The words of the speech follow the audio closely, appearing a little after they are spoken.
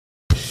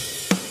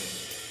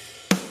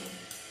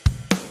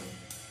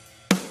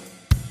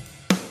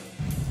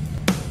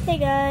Hey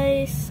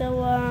guys, so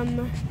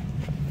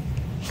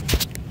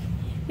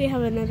we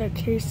have another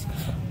Queso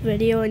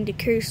video in the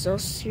Queso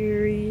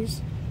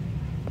series.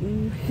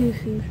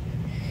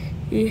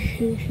 Yeah,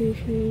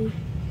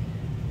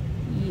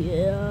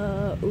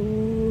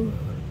 ooh.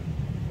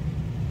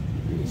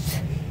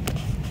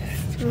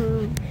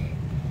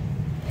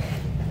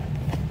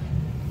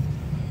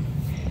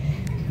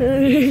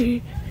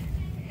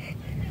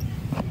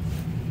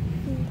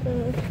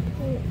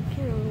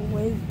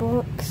 Wave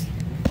box.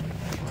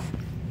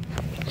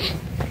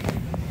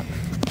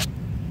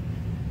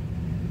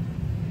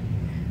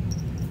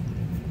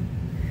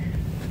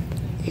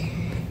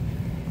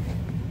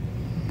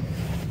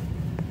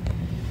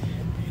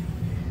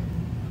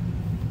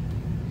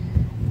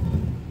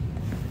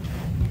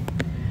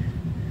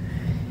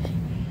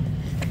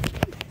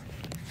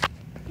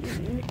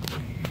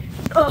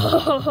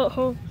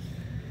 Oh.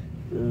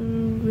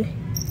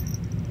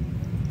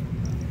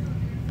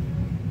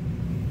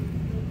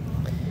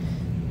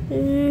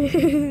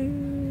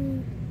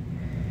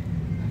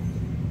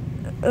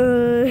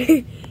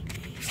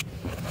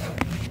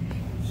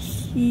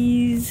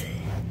 He's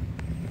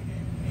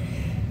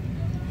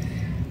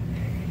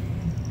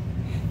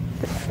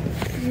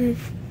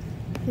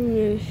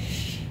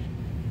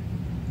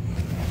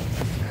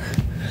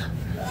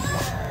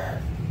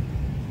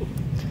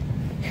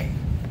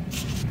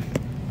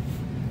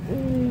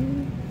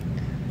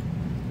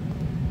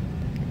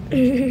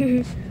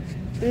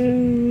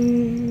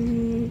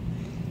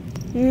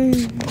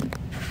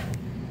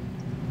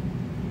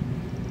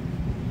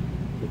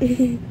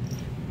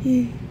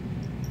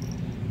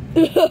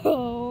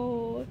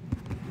oh,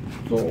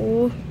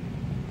 oh.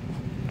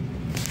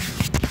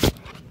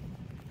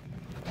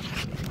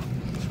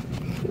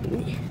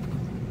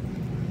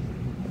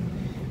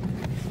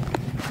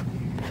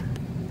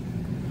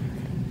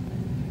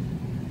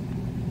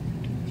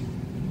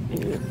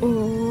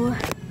 Oh,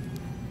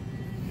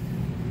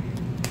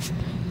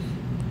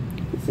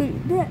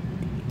 isn't that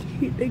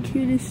the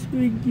cutest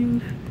thing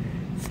you've?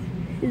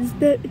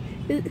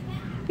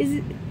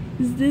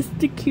 Is this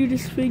the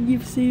cutest thing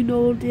you've seen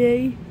all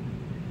day,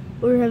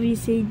 or have you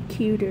seen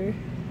cuter?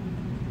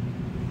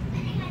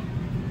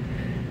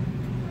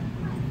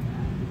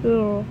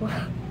 Oh,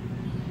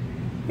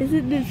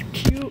 isn't this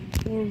cute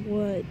or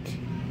what?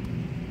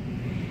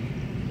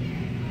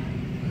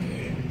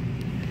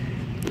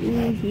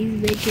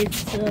 He's making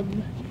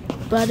some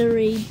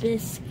buttery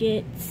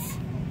biscuits.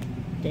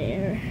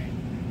 There.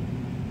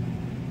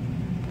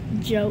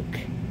 Joke.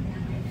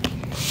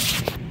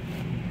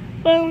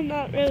 Well,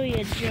 not really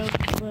a joke,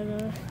 but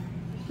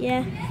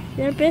yeah,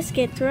 they're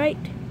biscuits, right?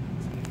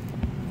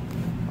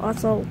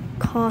 Also,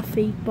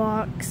 coffee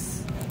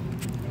box.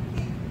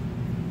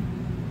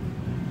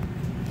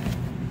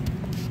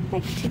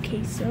 Back to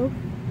Queso.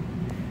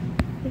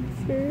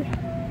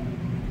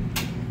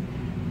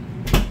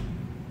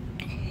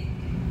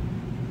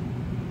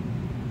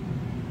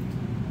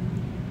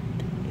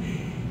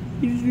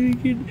 He's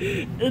making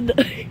a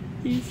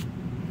nice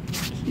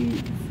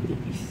cute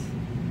face.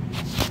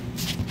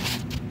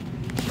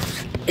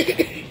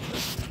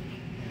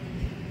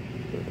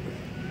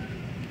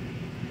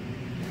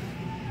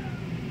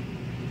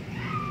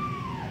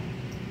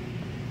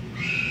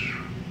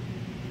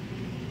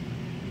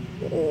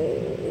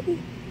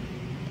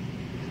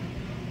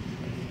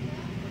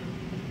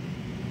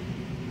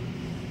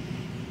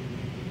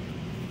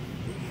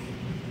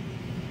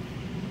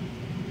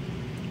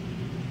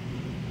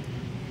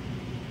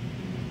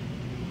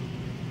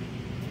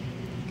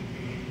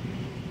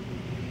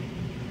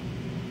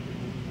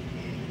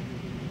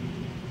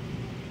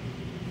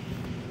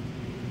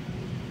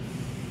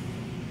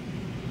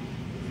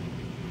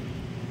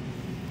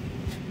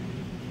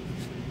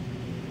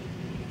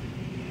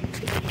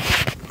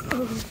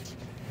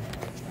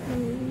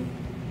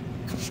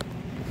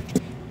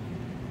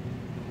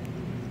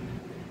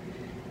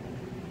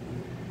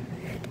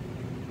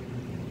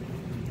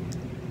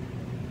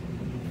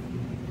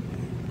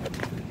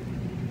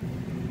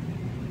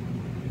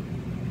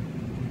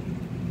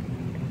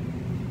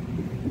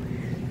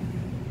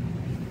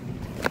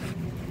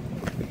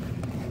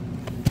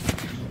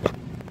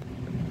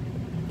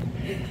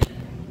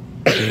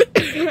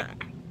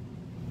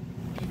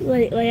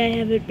 Lately, I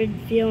haven't been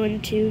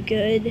feeling too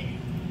good.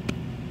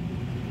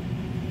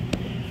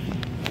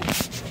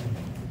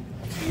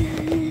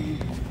 Did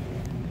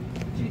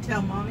you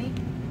tell Mommy?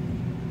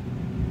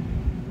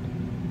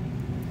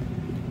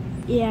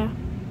 Yeah.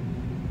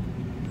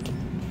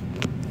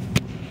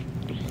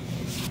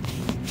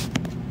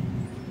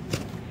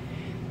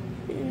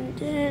 And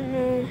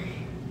then,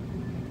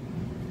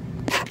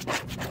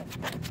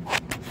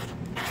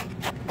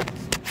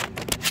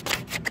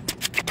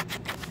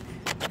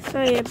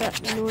 sorry about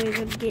the noise,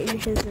 I'm getting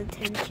his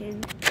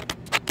attention.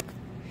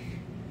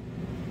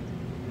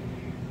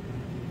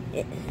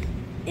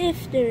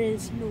 If there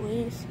is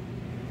noise,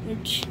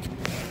 which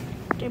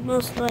there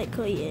most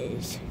likely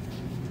is.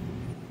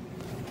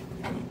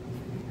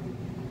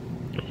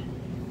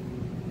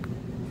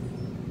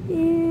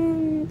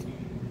 And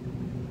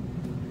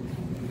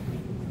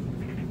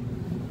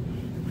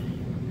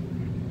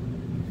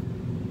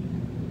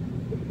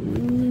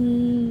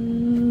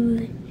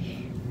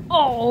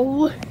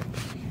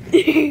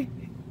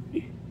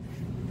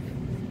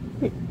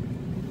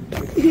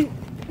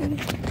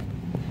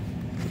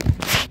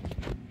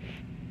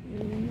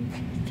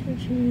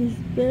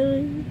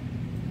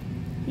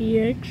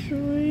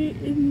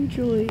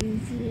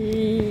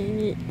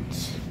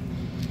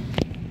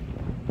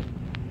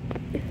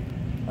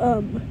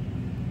Yeah,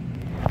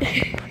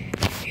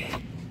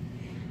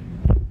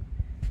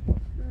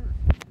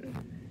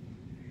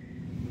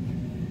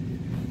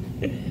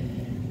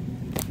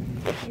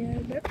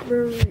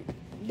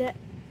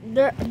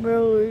 that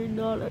really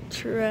not a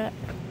trap.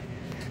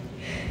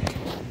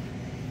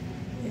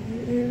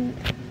 And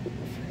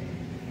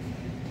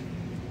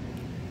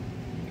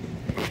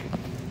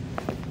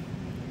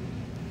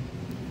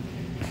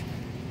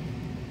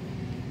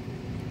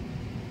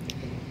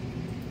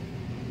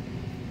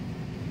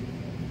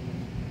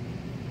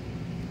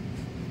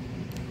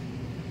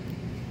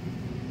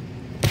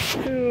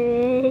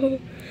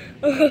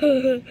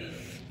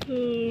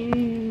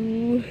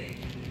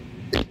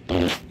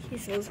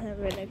Queso's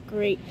having a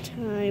great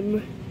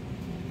time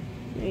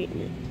right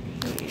now.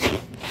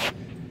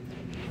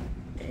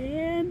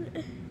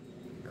 And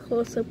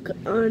close up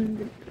on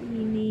the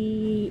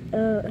beanie.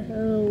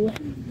 Oh.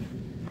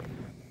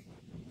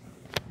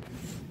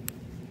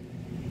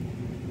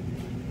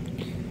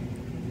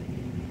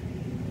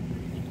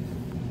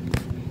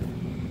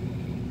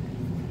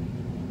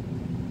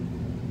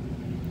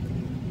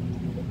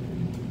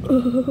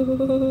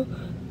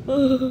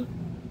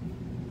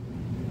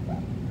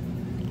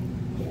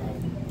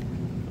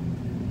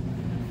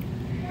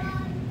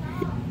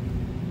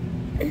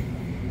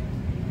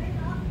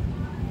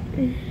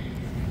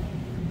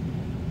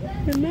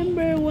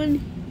 Remember when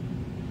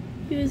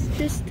he was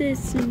just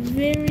this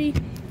very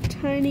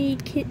tiny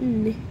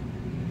kitten,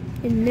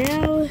 and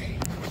now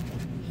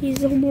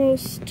he's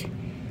almost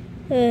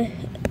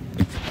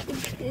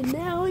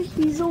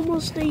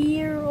a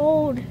year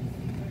old,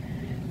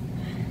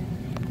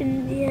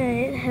 and yeah,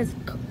 it has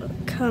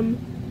come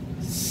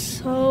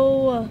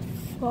so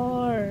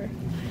far.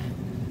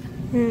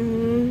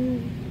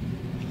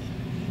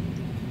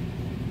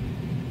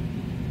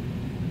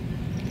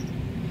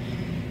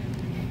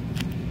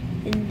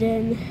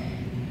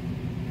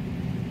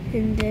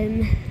 And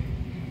then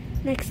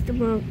next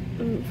month,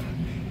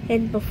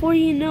 and before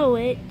you know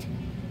it,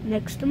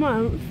 next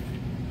month,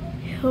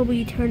 he'll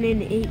be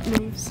turning 8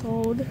 months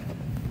old.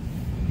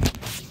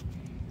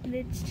 And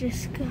it's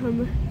just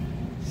come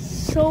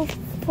so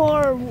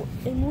far,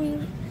 and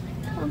we've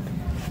come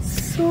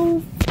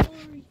so far.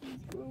 He's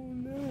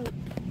grown up.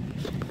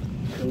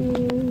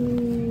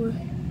 Oh,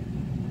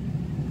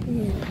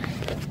 yeah.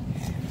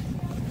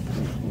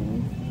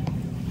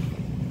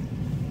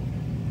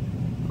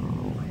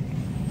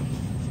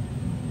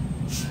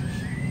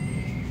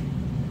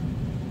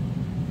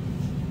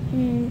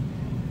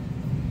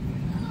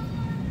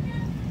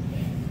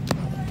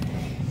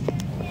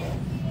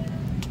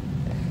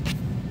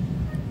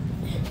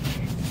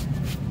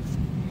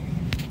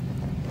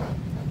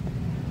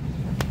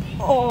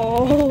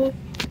 Oh,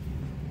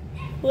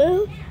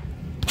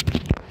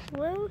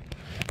 well,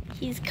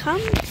 he's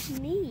come to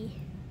me.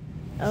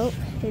 Oh,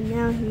 and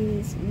now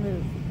he's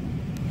moving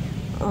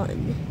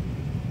on.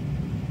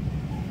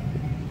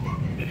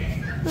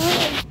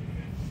 Oh,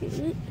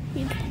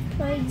 he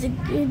provides a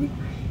good.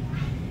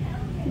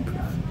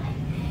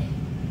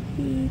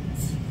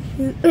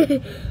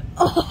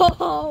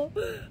 Oh,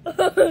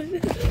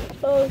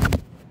 oh.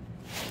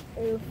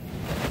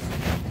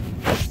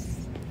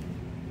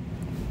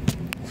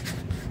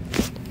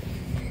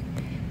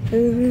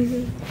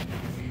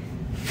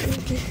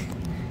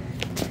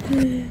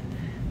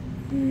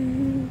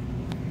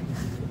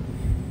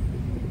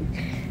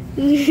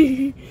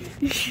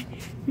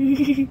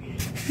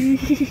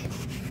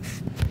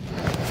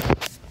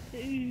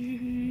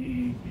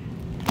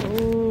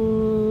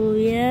 Oh,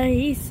 yeah,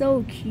 he's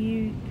so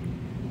cute.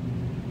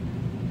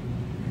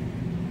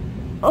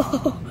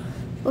 Oh,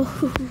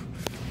 oh,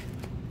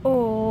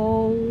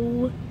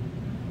 oh,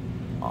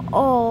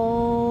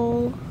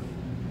 oh.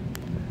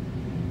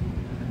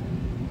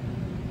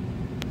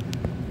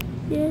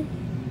 Yeah,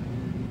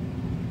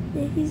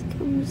 he's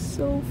come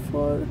so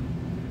far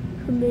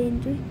from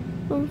 8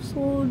 months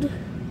old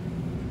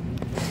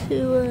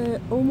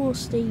to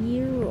almost a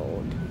year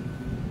old.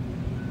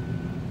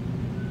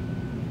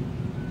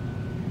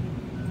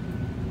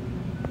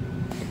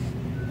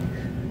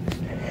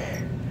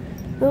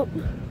 Oh,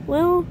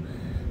 well,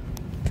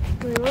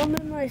 my mom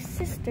and my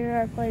sister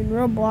are playing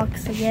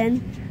Roblox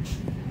again,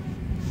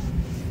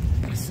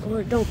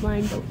 so don't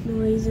mind the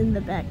noise in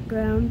the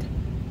background.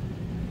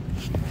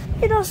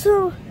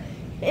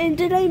 And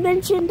did I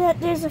mention that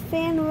there's a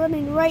fan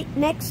running right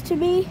next to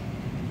me?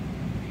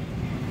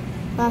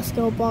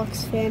 Lasco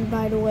box fan,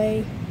 by the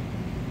way.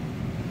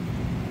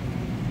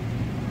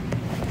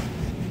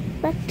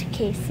 Back to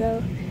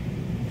Queso.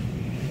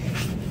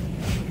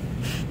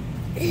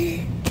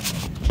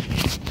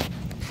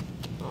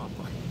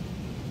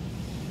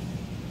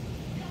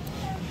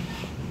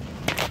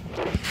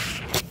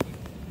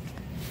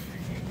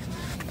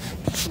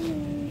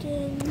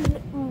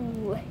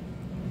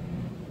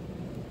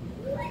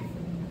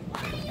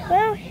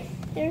 Well,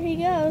 there he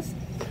goes,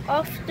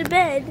 off to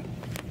bed.